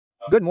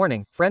Good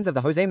morning, friends of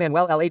the Jose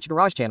Manuel LH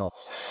Garage channel.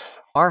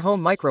 Our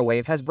home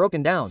microwave has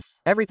broken down.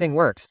 Everything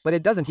works, but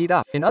it doesn't heat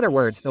up. In other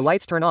words, the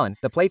lights turn on,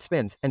 the plate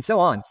spins, and so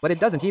on, but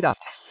it doesn't heat up.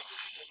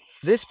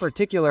 This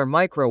particular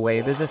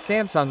microwave is a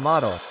Samsung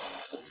model.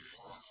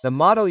 The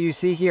model you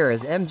see here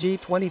is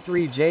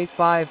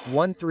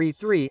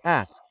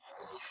MG23J5133A.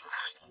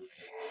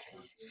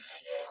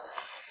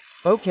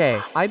 Okay,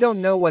 I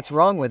don't know what's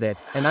wrong with it,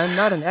 and I'm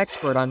not an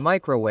expert on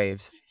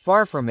microwaves,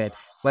 far from it,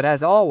 but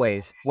as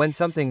always, when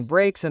something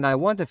breaks and I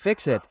want to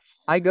fix it,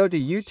 I go to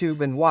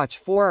YouTube and watch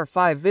 4 or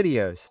 5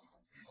 videos.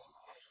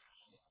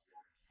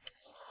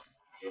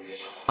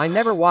 I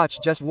never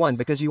watch just one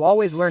because you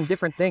always learn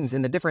different things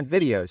in the different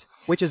videos,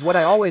 which is what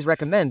I always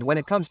recommend when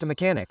it comes to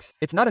mechanics.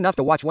 It's not enough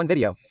to watch one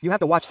video, you have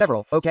to watch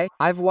several, okay?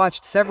 I've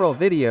watched several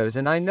videos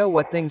and I know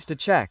what things to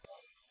check.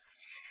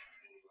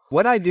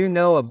 What I do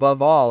know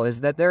above all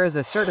is that there is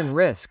a certain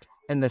risk,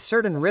 and the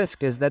certain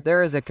risk is that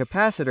there is a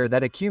capacitor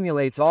that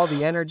accumulates all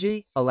the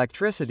energy,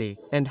 electricity,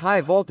 and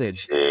high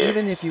voltage,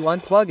 even if you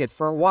unplug it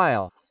for a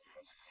while.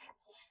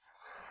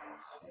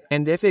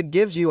 And if it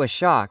gives you a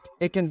shock,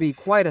 it can be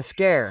quite a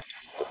scare.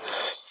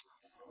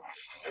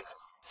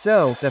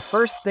 So, the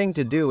first thing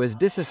to do is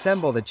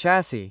disassemble the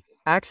chassis,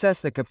 access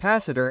the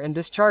capacitor and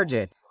discharge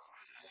it.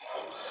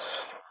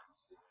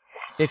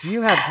 If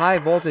you have high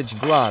voltage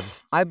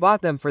gloves, I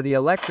bought them for the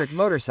electric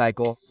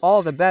motorcycle,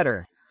 all the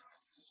better.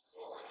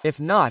 If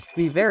not,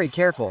 be very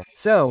careful.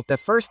 So, the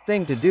first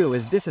thing to do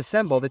is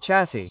disassemble the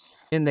chassis.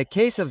 In the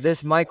case of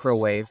this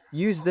microwave,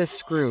 use this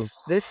screw,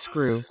 this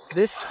screw,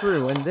 this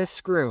screw and this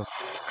screw.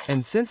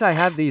 And since I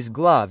have these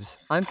gloves,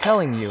 I'm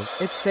telling you,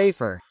 it's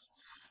safer.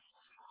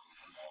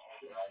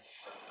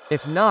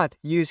 If not,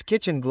 use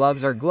kitchen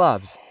gloves or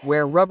gloves,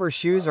 wear rubber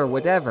shoes or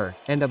whatever,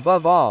 and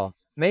above all,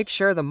 make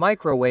sure the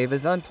microwave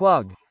is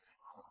unplugged.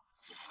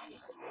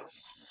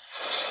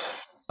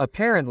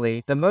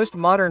 Apparently, the most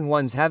modern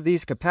ones have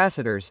these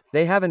capacitors.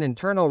 They have an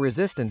internal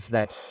resistance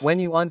that, when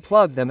you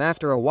unplug them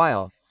after a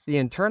while, the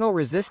internal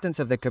resistance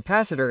of the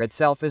capacitor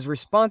itself is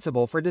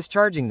responsible for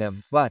discharging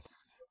them, but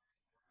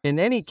in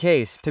any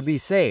case, to be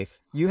safe,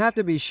 you have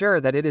to be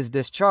sure that it is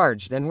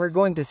discharged and we're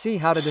going to see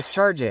how to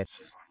discharge it.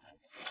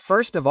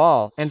 First of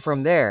all, and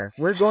from there,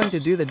 we're going to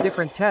do the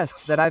different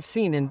tests that I've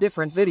seen in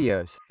different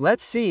videos.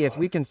 Let's see if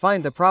we can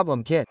find the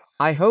problem kit.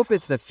 I hope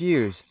it's the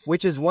fuse,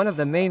 which is one of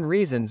the main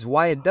reasons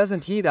why it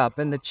doesn't heat up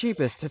and the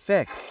cheapest to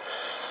fix.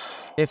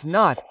 If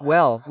not,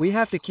 well, we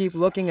have to keep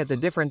looking at the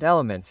different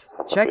elements,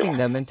 checking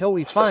them until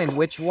we find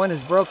which one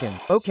is broken.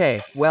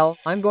 Okay, well,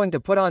 I'm going to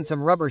put on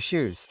some rubber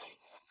shoes.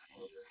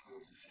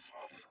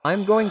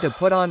 I'm going to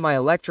put on my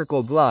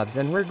electrical gloves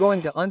and we're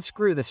going to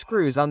unscrew the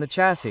screws on the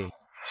chassis.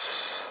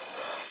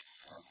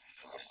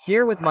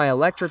 Here with my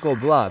electrical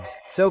gloves,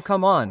 so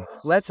come on,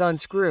 let's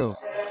unscrew.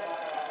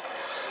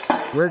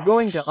 We're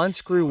going to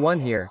unscrew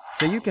one here,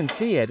 so you can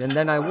see it and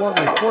then I won't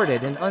record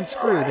it and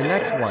unscrew the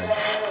next ones.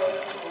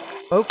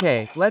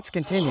 Okay, let's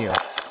continue.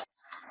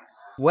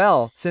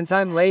 Well, since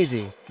I'm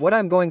lazy, what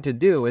I'm going to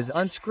do is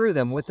unscrew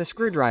them with the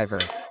screwdriver.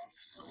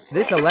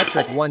 This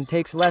electric one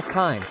takes less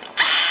time.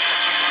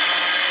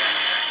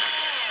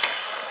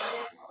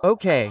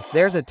 Okay,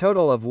 there's a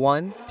total of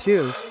 1,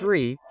 2,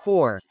 3,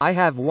 4. I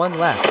have one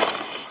left.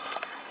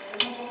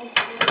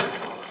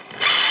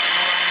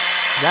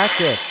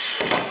 That's it.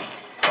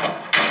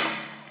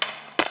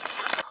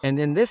 And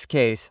in this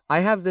case, I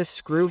have this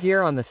screw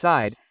here on the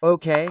side,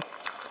 okay?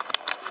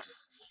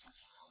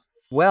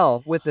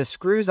 Well, with the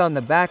screws on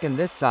the back and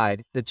this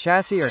side, the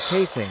chassis or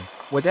casing,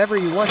 whatever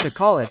you want to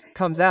call it,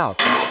 comes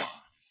out.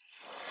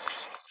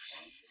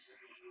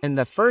 And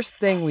the first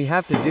thing we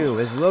have to do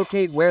is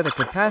locate where the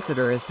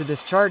capacitor is to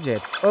discharge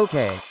it,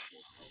 okay?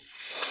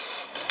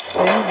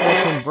 Things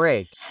that can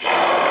break.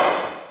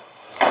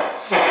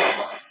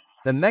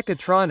 The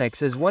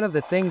mechatronics is one of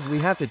the things we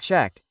have to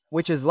check,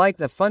 which is like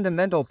the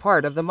fundamental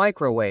part of the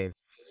microwave.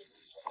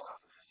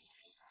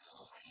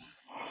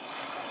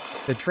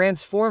 The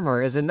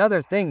transformer is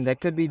another thing that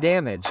could be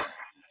damaged.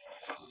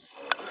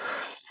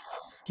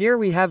 Here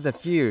we have the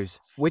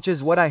fuse, which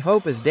is what I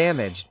hope is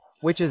damaged,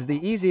 which is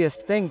the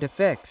easiest thing to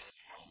fix.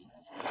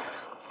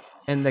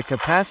 And the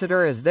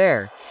capacitor is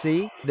there,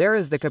 see, there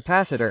is the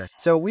capacitor,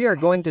 so we are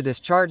going to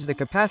discharge the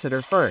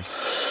capacitor first.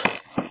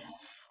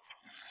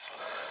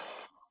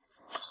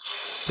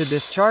 To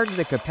discharge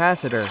the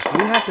capacitor,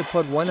 we have to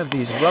put one of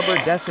these rubber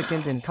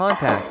desiccant in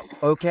contact,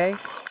 okay?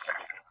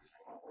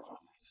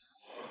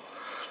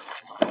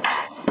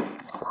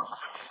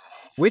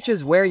 Which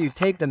is where you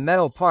take the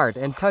metal part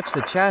and touch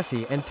the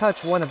chassis and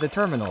touch one of the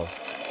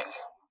terminals.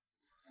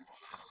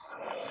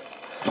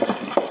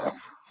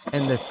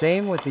 And the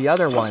same with the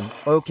other one,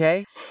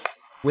 okay?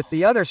 With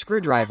the other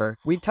screwdriver,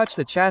 we touch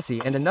the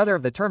chassis and another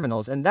of the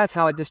terminals and that's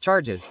how it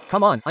discharges.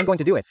 Come on, I'm going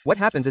to do it. What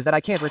happens is that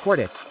I can't record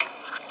it.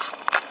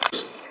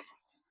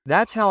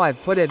 That's how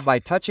I've put it by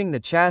touching the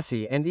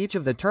chassis and each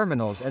of the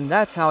terminals and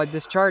that's how it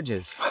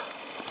discharges.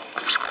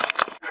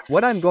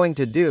 What I'm going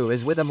to do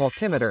is with a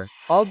multimeter,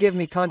 all give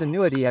me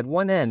continuity at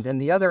one end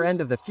and the other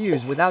end of the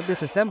fuse without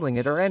disassembling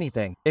it or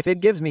anything. If it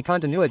gives me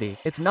continuity,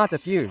 it's not the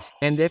fuse.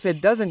 And if it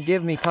doesn't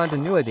give me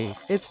continuity,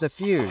 it's the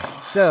fuse.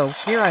 So,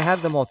 here I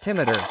have the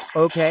multimeter,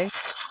 okay?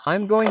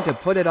 I'm going to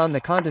put it on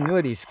the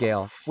continuity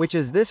scale, which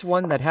is this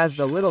one that has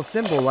the little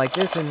symbol like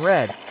this in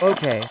red,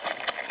 okay?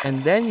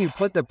 And then you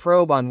put the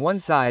probe on one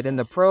side and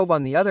the probe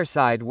on the other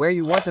side where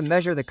you want to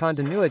measure the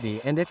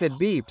continuity, and if it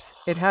beeps,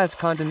 it has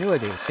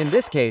continuity. In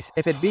this case,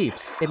 if it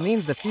beeps, it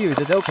means the fuse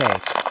is okay.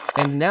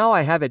 And now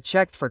I have it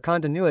checked for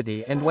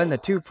continuity, and when the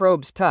two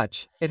probes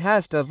touch, it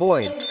has to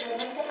void.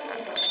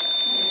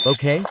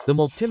 Okay, the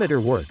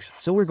multimeter works,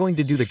 so we're going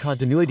to do the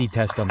continuity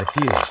test on the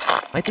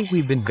fuse. I think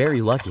we've been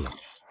very lucky.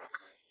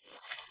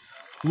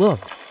 Look,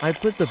 I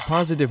put the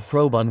positive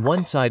probe on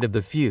one side of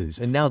the fuse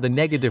and now the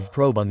negative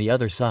probe on the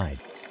other side.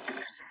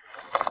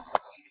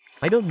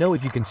 I don't know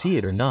if you can see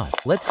it or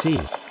not. Let's see.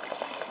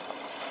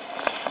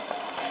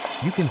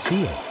 You can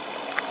see it.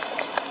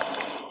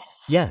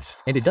 Yes,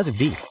 and it doesn't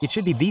beep. It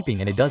should be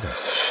beeping and it doesn't.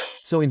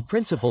 So in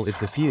principle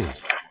it's the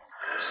fuse.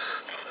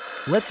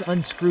 Let's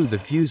unscrew the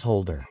fuse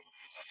holder.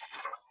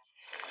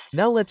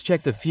 Now let's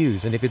check the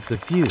fuse, and if it's the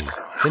fuse,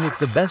 then it's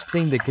the best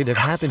thing that could have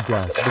happened to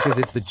us because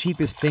it's the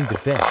cheapest thing to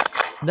fix.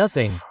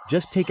 Nothing,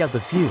 just take out the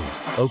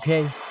fuse,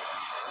 okay?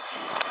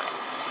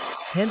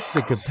 Hence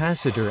the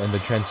capacitor and the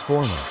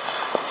transformer.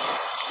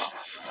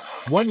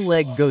 One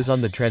leg goes on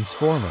the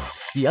transformer,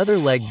 the other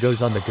leg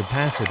goes on the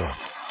capacitor.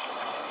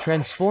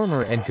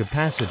 Transformer and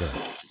capacitor.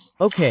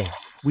 Okay,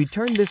 we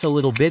turn this a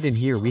little bit and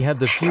here we have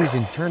the fuse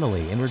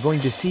internally and we're going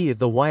to see if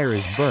the wire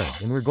is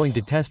burnt and we're going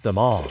to test them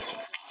all.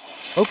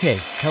 Okay,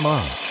 come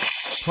on.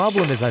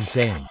 Problem as I'm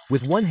saying,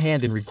 with one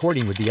hand and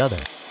recording with the other.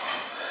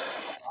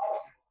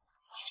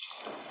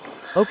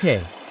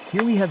 Okay,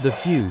 here we have the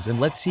fuse and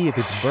let's see if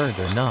it's burnt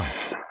or not.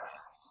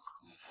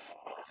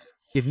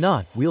 If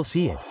not, we'll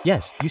see it.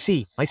 Yes, you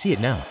see, I see it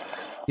now.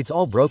 It's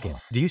all broken.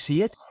 Do you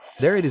see it?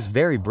 There it is,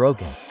 very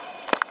broken.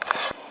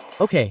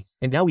 Okay,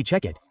 and now we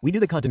check it. We do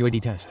the continuity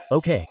test.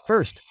 Okay,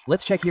 first,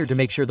 let's check here to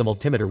make sure the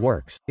multimeter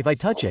works. If I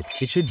touch it,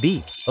 it should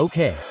beep.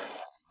 Okay.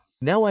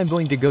 Now I'm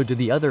going to go to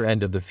the other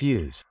end of the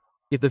fuse.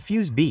 If the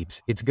fuse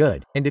beeps, it's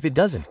good. And if it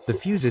doesn't, the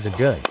fuse isn't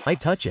good. I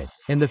touch it,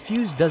 and the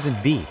fuse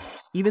doesn't beep.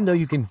 Even though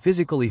you can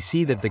physically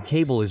see that the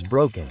cable is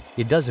broken,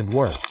 it doesn't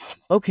work.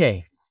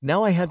 Okay,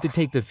 now I have to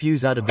take the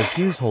fuse out of the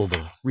fuse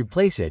holder,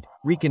 replace it,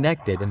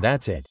 reconnect it, and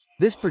that's it.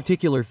 This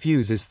particular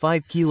fuse is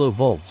 5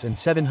 kilovolts and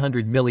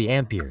 700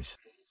 milliamperes.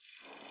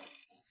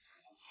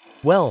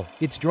 Well,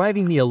 it's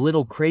driving me a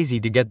little crazy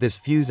to get this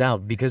fuse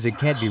out because it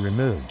can't be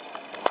removed.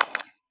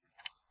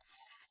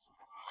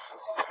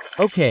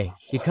 Okay,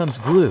 it comes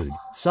glued,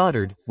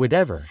 soldered,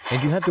 whatever,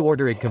 and you have to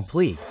order it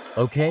complete,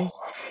 okay?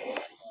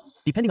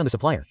 Depending on the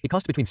supplier, it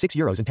costs between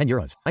 €6 and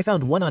 €10. I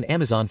found one on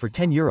Amazon for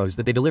 €10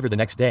 that they deliver the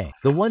next day.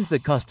 The ones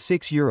that cost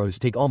 €6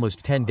 take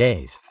almost 10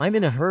 days. I'm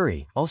in a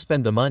hurry, I'll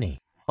spend the money.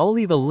 I'll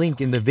leave a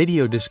link in the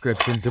video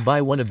description to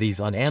buy one of these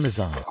on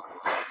Amazon.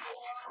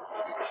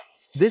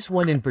 This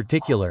one in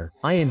particular,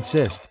 I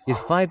insist,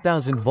 is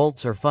 5000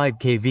 volts or 5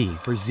 kV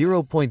for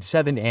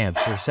 0.7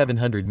 amps or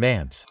 700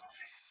 mamps.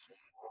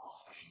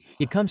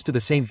 It comes to the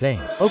same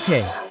thing.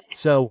 Okay,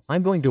 so,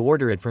 I'm going to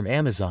order it from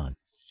Amazon.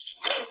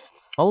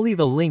 I'll leave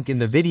a link in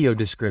the video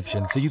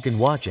description so you can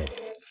watch it.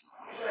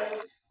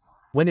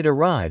 When it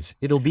arrives,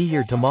 it'll be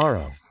here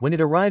tomorrow. When it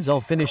arrives, I'll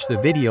finish the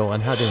video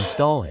on how to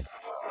install it.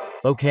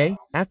 Okay?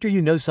 After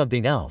you know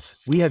something else,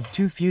 we have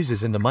 2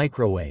 fuses in the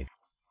microwave.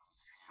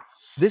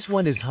 This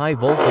one is high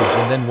voltage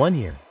and then one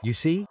here, you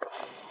see?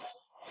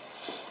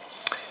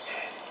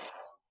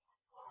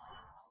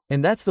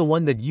 And that's the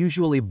one that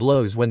usually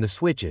blows when the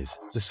switches,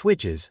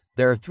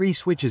 there are 3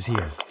 switches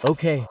here,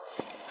 okay?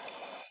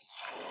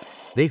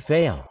 They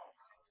fail.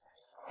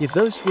 If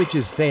those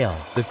switches fail,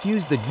 the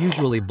fuse that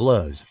usually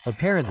blows,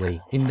 apparently,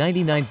 in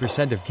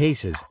 99% of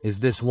cases, is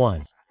this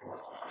one.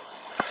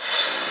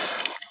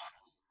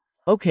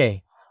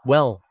 Okay,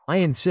 well, I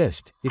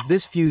insist, if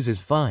this fuse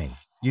is fine,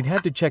 you'd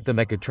have to check the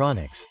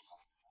mechatronics.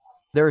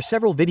 There are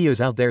several videos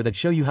out there that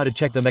show you how to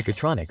check the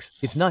mechatronics,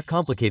 it's not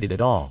complicated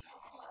at all.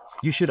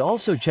 You should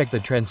also check the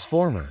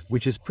transformer,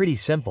 which is pretty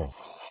simple.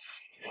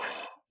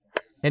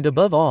 And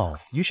above all,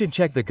 you should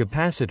check the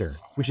capacitor,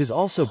 which is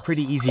also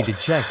pretty easy to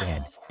check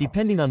and,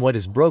 depending on what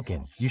is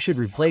broken, you should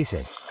replace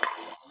it.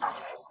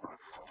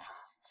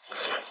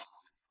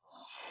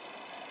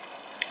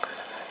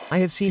 I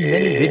have seen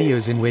many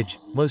videos in which,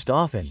 most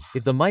often,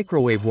 if the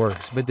microwave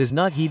works but does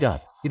not heat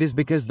up, it is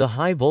because the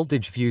high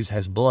voltage fuse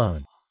has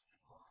blown.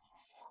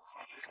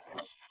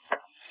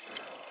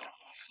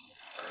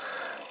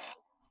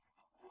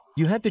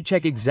 You have to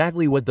check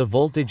exactly what the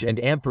voltage and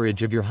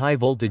amperage of your high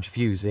voltage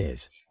fuse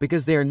is,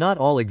 because they are not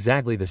all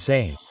exactly the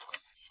same.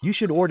 You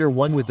should order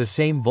one with the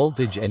same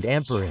voltage and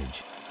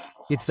amperage.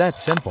 It's that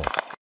simple.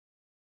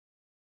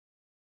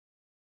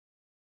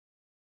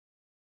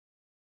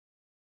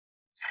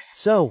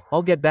 So,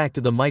 I'll get back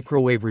to the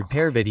microwave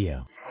repair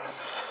video.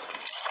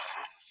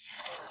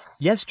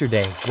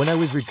 Yesterday, when I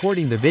was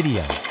recording the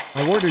video,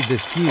 I ordered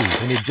this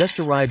fuse and it just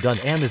arrived on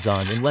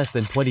Amazon in less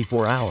than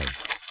 24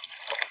 hours.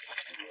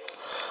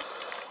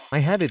 I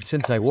have it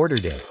since I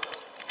ordered it.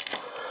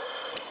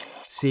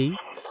 See?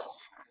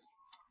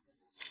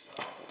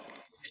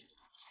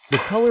 The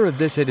color of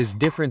this it is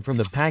different from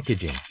the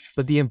packaging,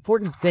 but the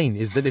important thing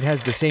is that it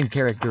has the same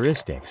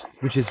characteristics,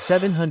 which is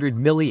 700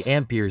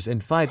 milliamperes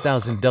and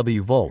 5000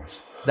 W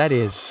volts. That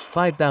is,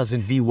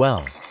 5000 V.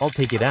 Well, I'll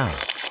take it out.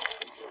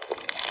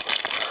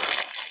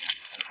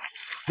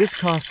 This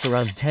costs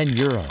around 10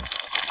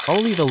 euros.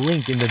 I'll leave a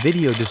link in the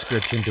video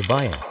description to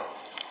buy it.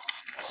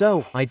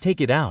 So, I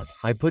take it out,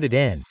 I put it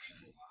in.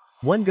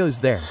 One goes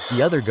there,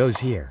 the other goes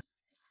here.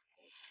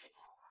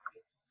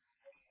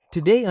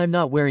 Today I'm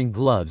not wearing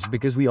gloves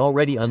because we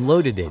already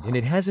unloaded it and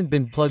it hasn't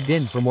been plugged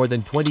in for more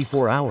than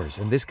 24 hours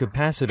and this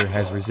capacitor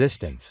has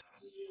resistance.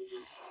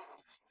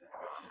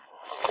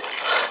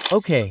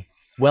 Okay,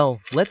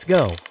 well, let's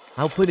go.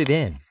 I'll put it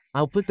in.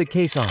 I'll put the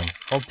case on,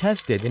 I'll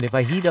test it, and if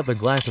I heat up a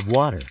glass of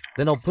water,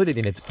 then I'll put it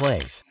in its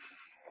place.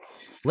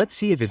 Let's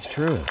see if it's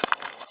true.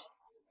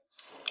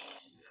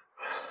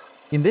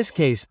 In this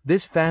case,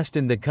 this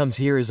fasten that comes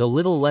here is a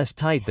little less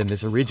tight than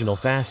this original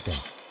fasten.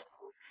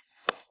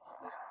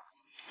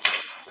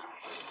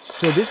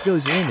 So this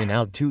goes in and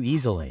out too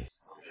easily.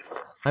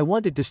 I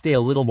want it to stay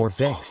a little more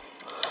fixed.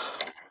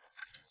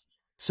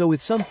 So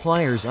with some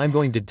pliers I'm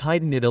going to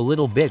tighten it a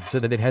little bit so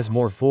that it has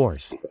more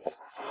force.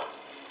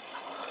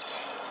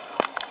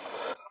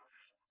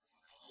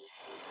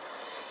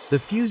 The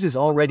fuse is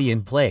already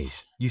in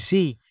place, you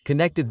see,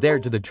 connected there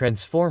to the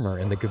transformer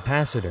and the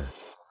capacitor.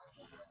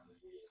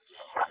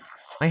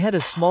 I had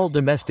a small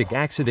domestic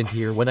accident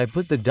here when I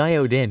put the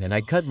diode in and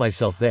I cut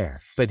myself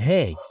there, but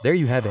hey, there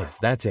you have it,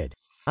 that's it.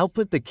 I'll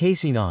put the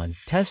casing on,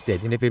 test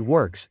it, and if it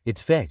works,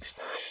 it's fixed.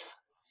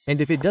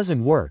 And if it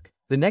doesn't work,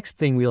 the next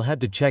thing we'll have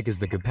to check is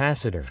the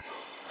capacitor.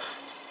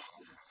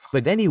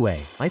 But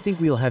anyway, I think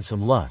we'll have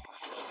some luck.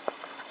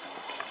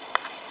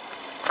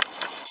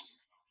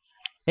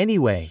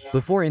 Anyway,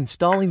 before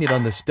installing it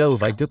on the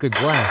stove I took a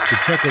glass to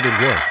check that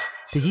it works,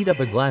 to heat up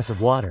a glass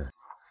of water.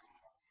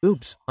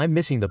 Oops, I'm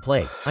missing the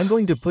plate. I'm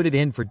going to put it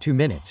in for 2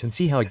 minutes and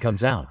see how it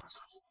comes out.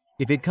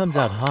 If it comes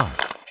out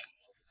hot,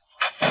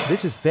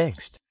 this is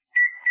fixed.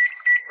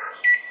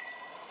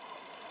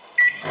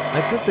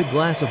 I put the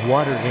glass of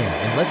water in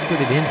and let's put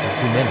it in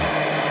for 2 minutes.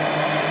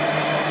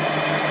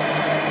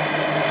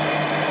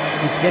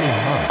 It's getting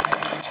hot.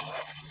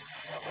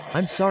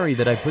 I'm sorry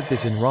that I put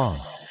this in wrong.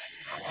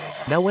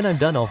 Now when I'm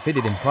done I'll fit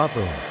it in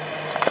properly.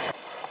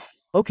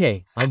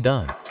 Okay, I'm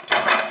done.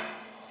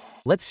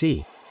 Let's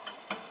see.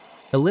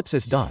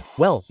 Ellipsis dot.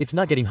 Well, it's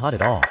not getting hot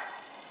at all.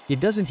 It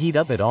doesn't heat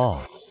up at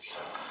all.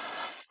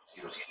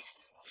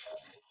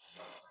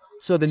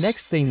 So the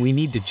next thing we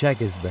need to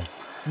check is the...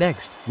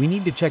 Next, we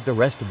need to check the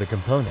rest of the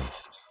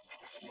components.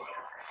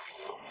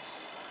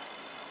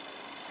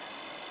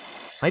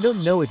 I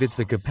don't know if it's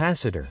the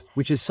capacitor,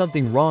 which is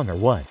something wrong or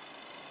what.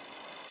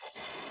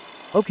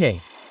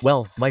 Okay,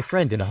 well, my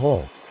friend in a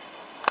hole.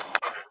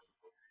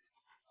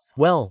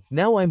 Well,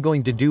 now I'm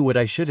going to do what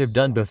I should have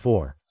done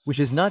before, which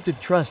is not to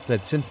trust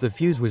that since the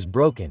fuse was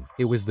broken,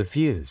 it was the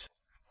fuse.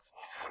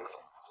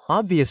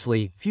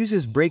 Obviously,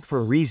 fuses break for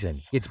a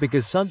reason, it's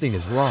because something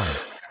is wrong.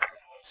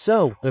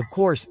 So, of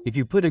course, if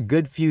you put a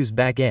good fuse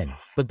back in,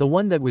 but the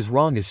one that was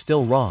wrong is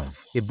still wrong,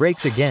 it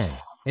breaks again.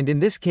 And in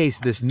this case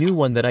this new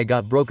one that I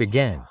got broke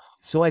again.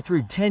 So I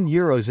threw 10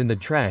 euros in the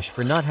trash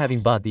for not having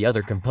bought the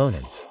other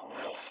components.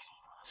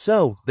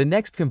 So, the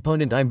next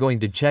component I'm going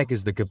to check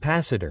is the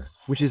capacitor,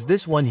 which is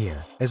this one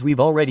here, as we've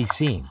already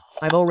seen.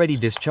 I've already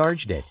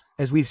discharged it,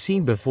 as we've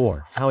seen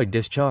before, how it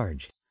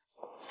discharged.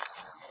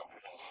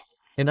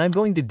 And I'm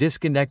going to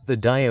disconnect the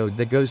diode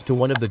that goes to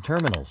one of the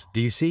terminals,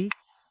 do you see?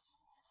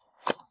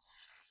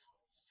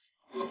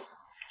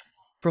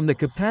 From the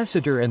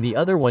capacitor, and the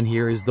other one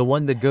here is the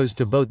one that goes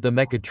to both the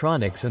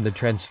mechatronics and the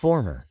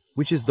transformer,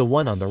 which is the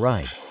one on the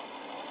right.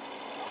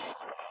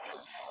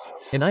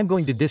 And I'm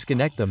going to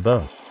disconnect them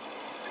both.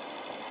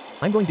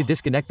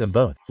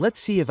 Let's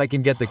see if I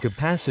can get the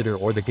capacitor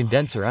or the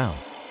condenser out.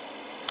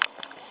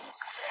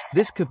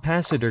 This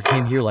capacitor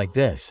came here like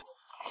this.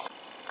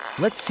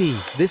 Let's see,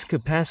 this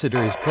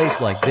capacitor is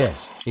placed like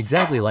this,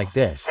 exactly like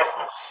this.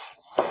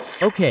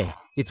 Okay,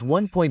 it's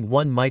 1.1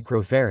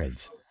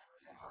 microfarads.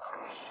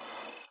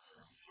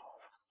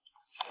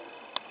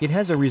 It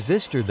has a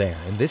resistor there,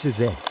 and this is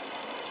it.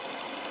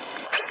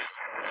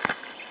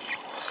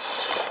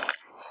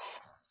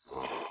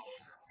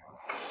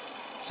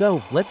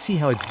 So, let's see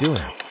how it's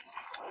doing.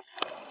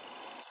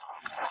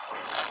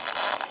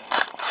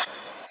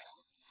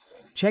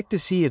 Check to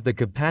see if the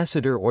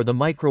capacitor or the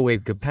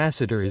microwave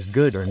capacitor is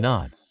good or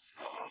not.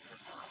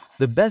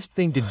 The best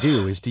thing to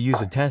do is to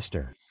use a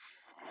tester.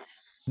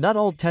 Not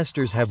all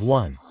testers have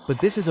one, but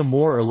this is a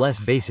more or less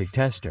basic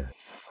tester.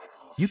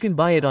 You can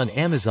buy it on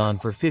Amazon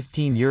for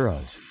 15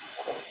 euros.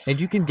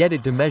 And you can get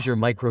it to measure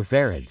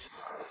microfarads.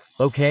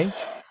 Okay?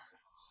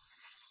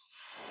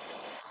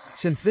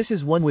 Since this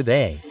is one with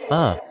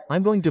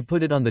I'm going to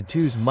put it on the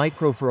 2's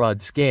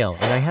microfarad scale,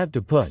 and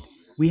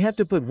we have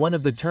to put one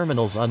of the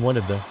terminals on one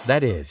of the,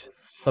 that is,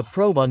 a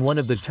probe on one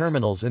of the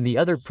terminals and the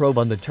other probe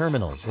on the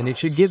terminals, and it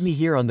should give me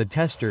here on the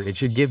tester, it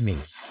should give me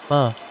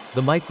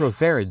The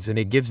microfarads, and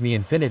it gives me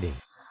infinity.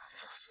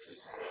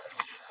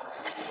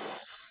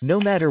 No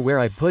matter where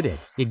I put it,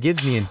 it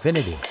gives me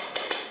infinity.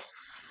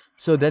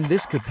 So then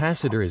this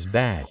capacitor is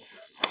bad.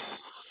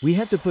 We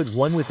have to put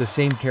one with the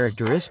same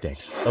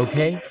characteristics,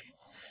 okay?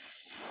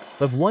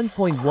 Of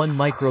 1.1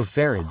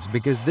 microfarads,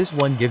 because this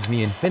one gives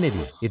me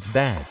infinity, it's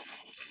bad.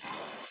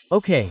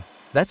 Okay,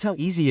 that's how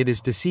easy it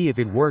is to see if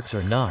it works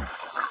or not.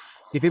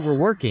 If it were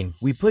working,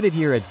 we put it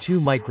here at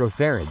 2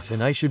 microfarads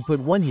and I should put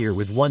one here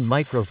with 1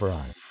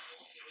 microfarad.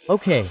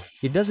 Okay,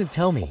 it doesn't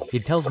tell me,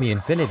 it tells me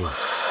infinity.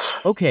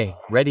 Okay,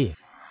 ready?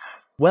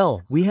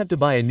 Well, we have to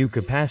buy a new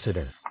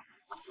capacitor.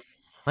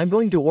 I'm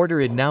going to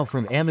order it now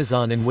from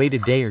Amazon and wait a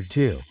day or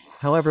two,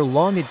 however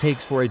long it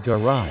takes for it to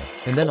arrive,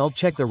 and then I'll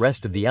check the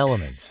rest of the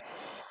elements.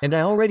 And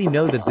I already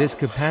know that this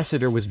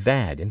capacitor was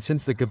bad, and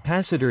since the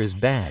capacitor is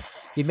bad,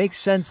 it makes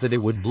sense that it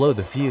would blow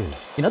the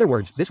fuse. In other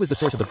words, this was the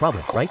source of the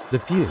problem, right? The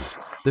fuse.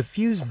 The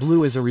fuse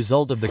blew as a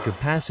result of the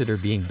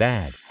capacitor being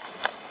bad.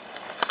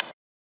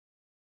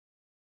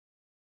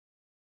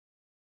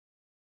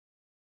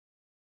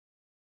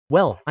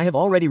 Well, I have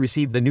already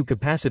received the new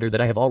capacitor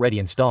that I have already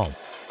installed.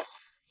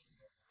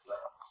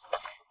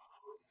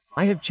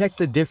 I have checked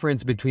the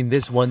difference between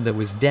this one that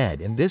was dead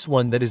and this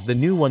one that is the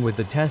new one with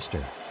the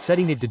tester,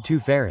 setting it to 2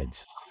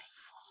 farads.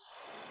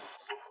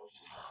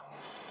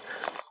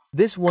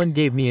 This one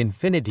gave me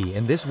infinity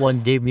and this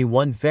one gave me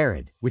 1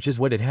 farad, which is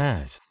what it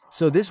has.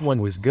 So this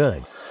one was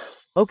good.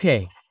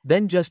 Okay,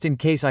 then just in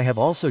case I have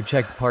also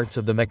checked parts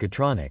of the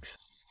mechatronics.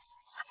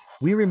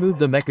 We remove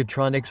the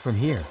mechatronics from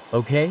here,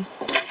 okay?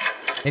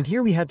 And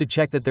here we have to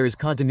check that there is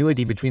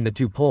continuity between the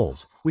 2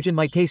 poles, which in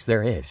my case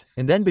there is,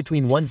 and then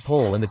between one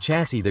pole and the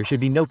chassis there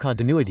should be no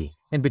continuity,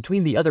 and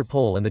between the other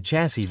pole and the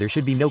chassis there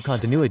should be no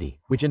continuity,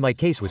 which in my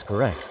case was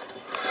correct.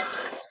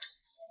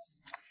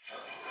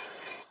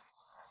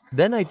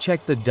 Then I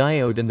checked the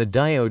diode and the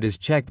diode is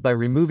checked by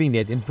removing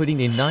it and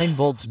putting a 9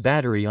 volts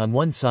battery on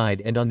one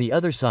side and on the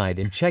other side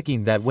and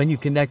checking that when you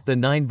connect the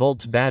 9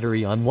 volts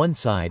battery on one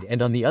side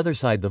and on the other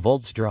side the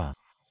volts drop.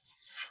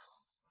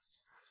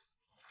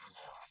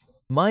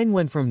 Mine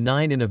went from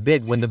 9 and a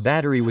bit when the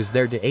battery was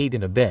there to 8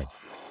 and a bit.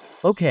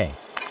 Okay.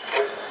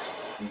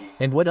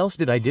 And what else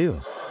did I do?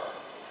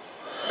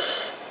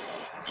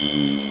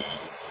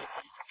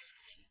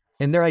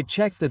 And there I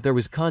checked that there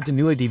was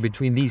continuity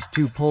between these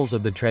 2 poles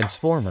of the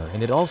transformer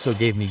and it also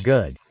gave me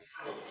good.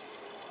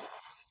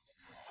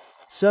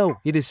 So,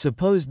 it is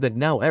supposed that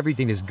now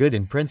everything is good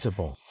in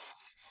principle.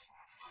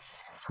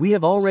 We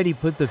have already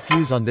put the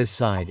fuse on this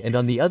side and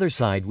on the other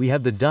side we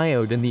have the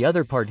diode and the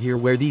other part here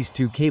where these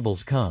 2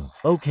 cables come.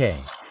 Okay.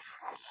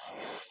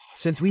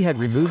 Since we had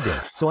removed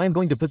it, so I am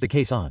going to put the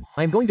case on.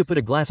 I am going to put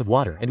a glass of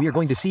water and we are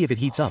going to see if it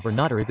heats up or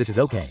not or if this is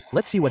okay.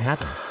 Let's see what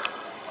happens.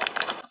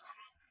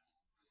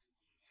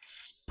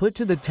 Put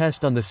to the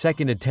test on the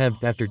second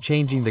attempt after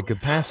changing the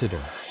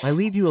capacitor. I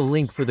leave you a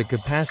link for the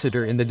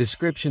capacitor in the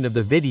description of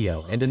the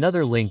video and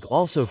another link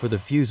also for the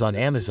fuse on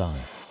Amazon.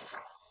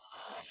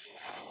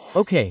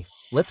 Okay.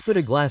 Let's put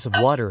a glass of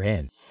water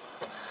in.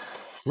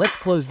 Let's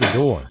close the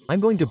door.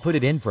 I'm going to put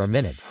it in for a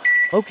minute.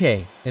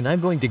 Okay, and I'm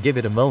going to give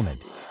it a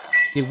moment.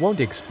 It won't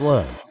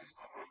explode.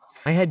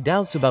 I had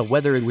doubts about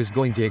whether it was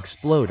going to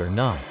explode or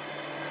not.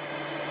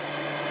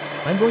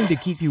 I'm going to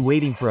keep you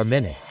waiting for a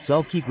minute, so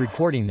I'll keep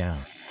recording now.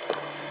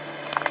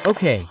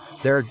 Okay,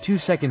 there are 2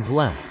 seconds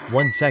left,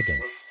 1 second.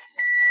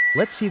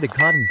 Let's see the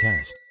cotton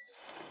test.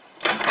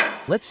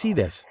 Let's see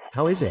this,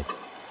 how is it?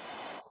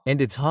 And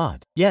it's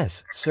hot.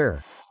 Yes,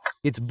 sir.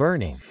 It's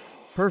burning.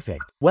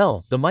 Perfect.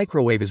 Well, the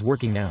microwave is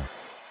working now.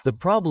 The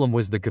problem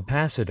was the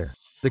capacitor.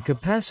 The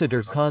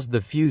capacitor caused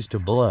the fuse to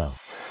blow.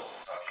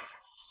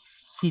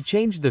 He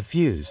changed the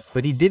fuse,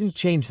 but he didn't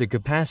change the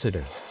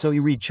capacitor, so he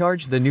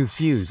recharged the new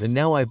fuse and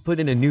now I put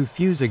in a new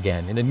fuse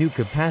again and a new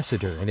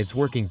capacitor and it's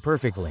working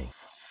perfectly.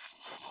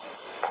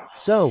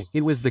 So,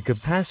 it was the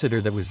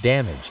capacitor that was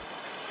damaged.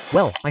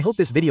 Well, I hope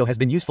this video has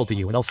been useful to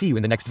you and I'll see you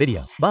in the next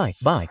video. Bye,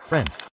 friends.